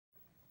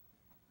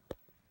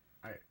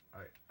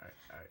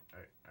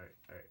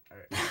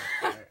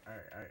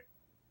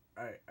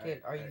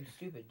Kid, are you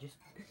stupid? Just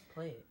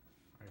play it.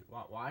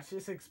 Watch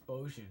this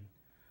explosion.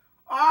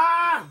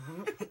 Ah!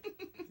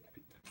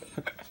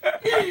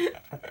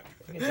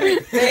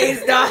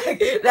 Face dog.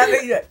 That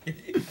makes it.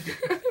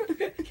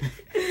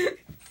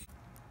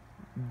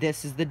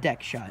 This is the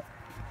deck shot.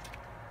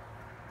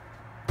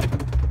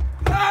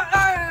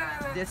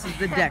 This is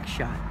the deck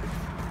shot.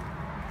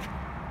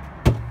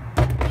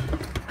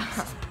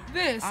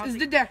 This is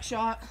the deck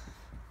shot.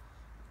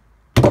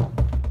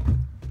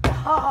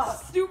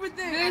 Stupid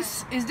thing.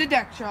 This is the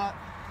deck shot.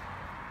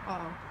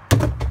 Uh-oh.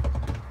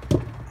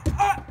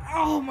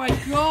 Oh my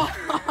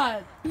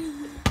god.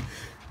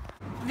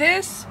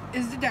 This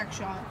is the deck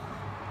shot.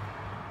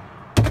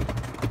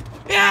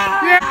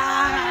 Yeah!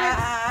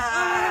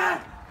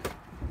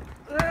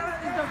 This is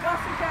the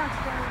busted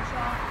taxidermy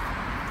shot.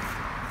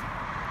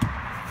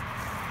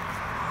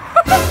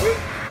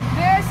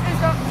 This is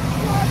the...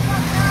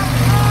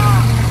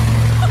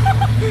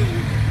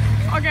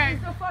 Okay. This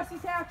is the fussy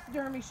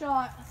taxidermy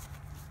shot.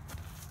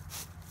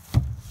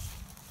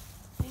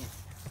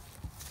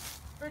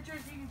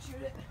 Richard, you can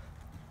shoot it.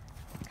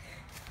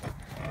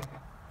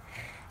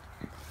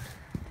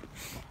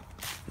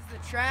 The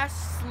trash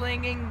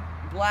slinging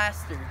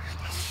blaster.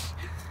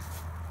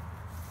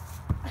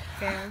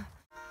 Okay.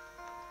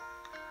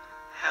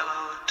 Hello,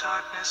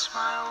 darkness,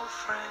 my old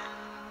friend.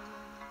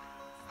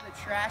 The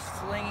trash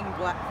slinging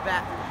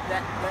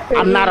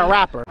I'm not a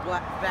rapper.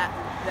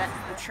 That's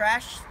the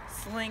trash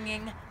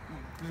slinging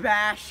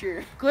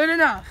basher. Good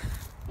enough.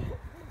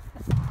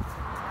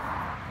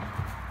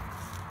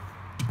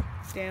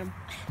 Damn.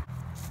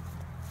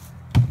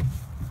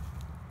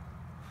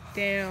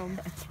 Damn.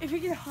 If you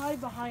can hide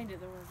behind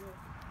it, then we're good.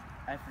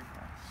 I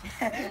forgot.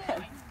 Oh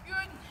my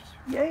goodness.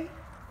 Yay.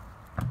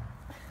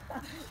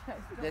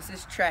 This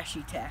is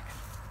trashy tack.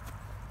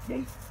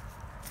 Yay.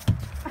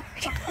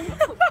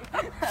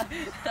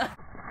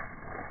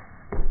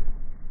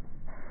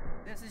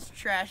 This is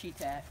trashy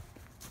tack.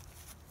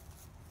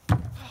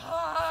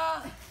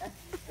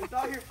 It's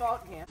all your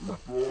fault, Cam.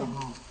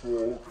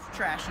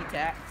 Trashy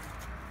tack.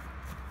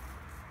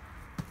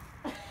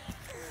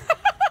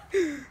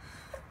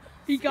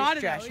 He got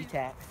It's it. trashy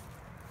tack.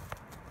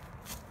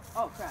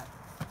 Oh crap.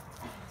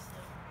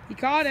 He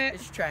caught it.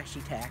 It's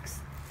trashy tacks.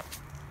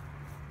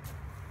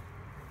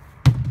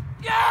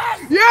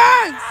 Yes!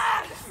 Yes!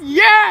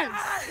 Yes!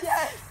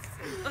 Yes!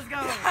 Let's go.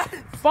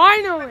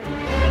 Finally!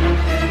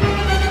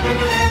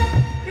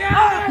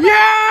 Yeah!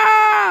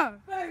 Yeah!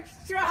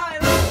 First try,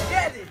 let's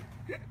get it.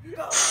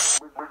 Go.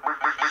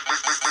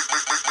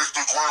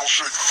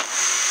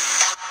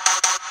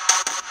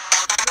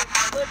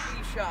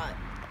 Flippy shot.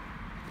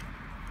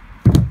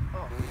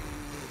 Oh.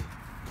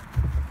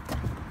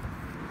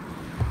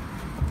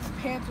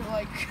 Pants are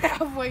like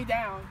halfway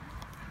down.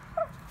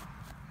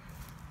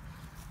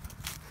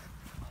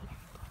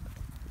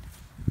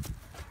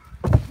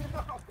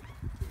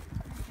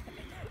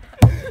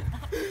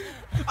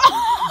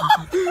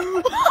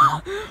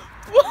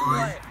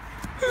 What?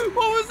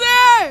 What was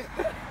that?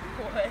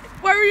 What?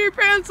 Why were your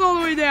pants all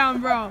the way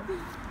down, bro?